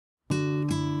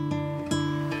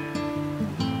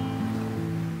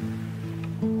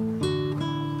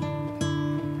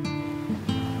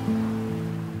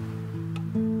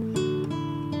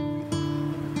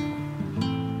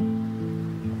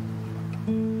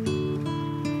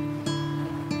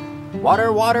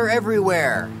Water, water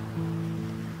everywhere.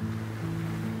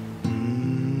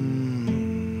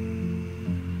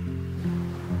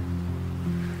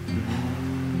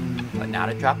 But not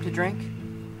a drop to drink?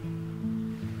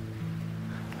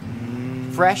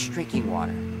 Fresh drinking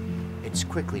water. It's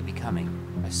quickly becoming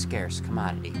a scarce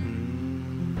commodity.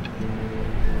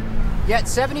 Yet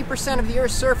 70% of the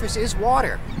Earth's surface is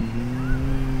water.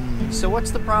 So what's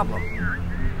the problem?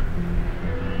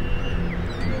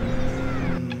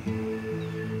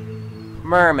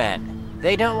 Mermen.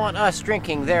 They don't want us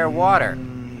drinking their water.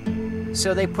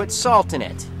 So they put salt in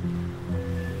it.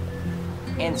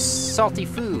 And salty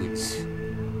foods.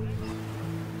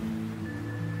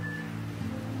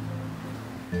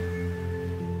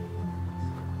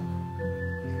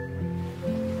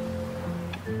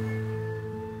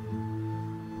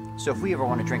 So if we ever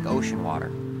want to drink ocean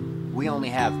water, we only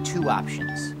have two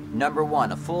options. Number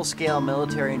one, a full-scale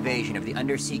military invasion of the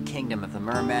undersea kingdom of the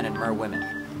mermen and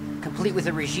merwomen, complete with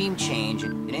a regime change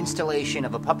and an installation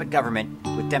of a puppet government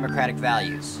with democratic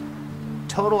values.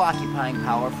 Total occupying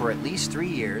power for at least 3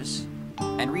 years,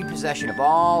 and repossession of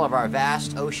all of our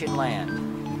vast ocean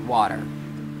land, water.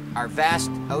 Our vast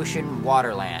ocean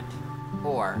waterland.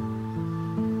 Or,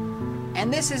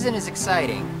 and this isn't as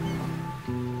exciting,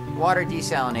 water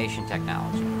desalination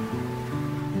technology.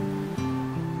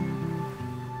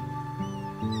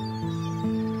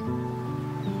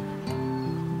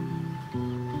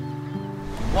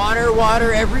 Water,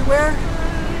 water everywhere?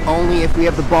 Only if we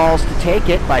have the balls to take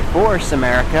it by force,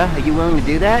 America. Are you willing to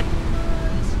do that?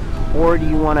 Or do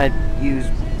you want to use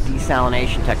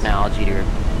desalination technology to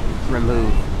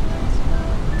remove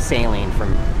saline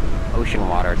from ocean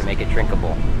water to make it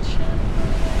drinkable?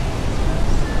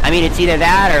 I mean, it's either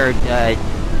that or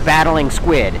battling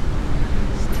squid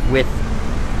with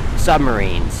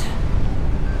submarines.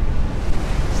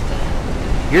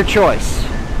 Your choice.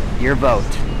 Your vote.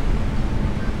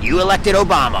 You elected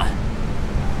Obama.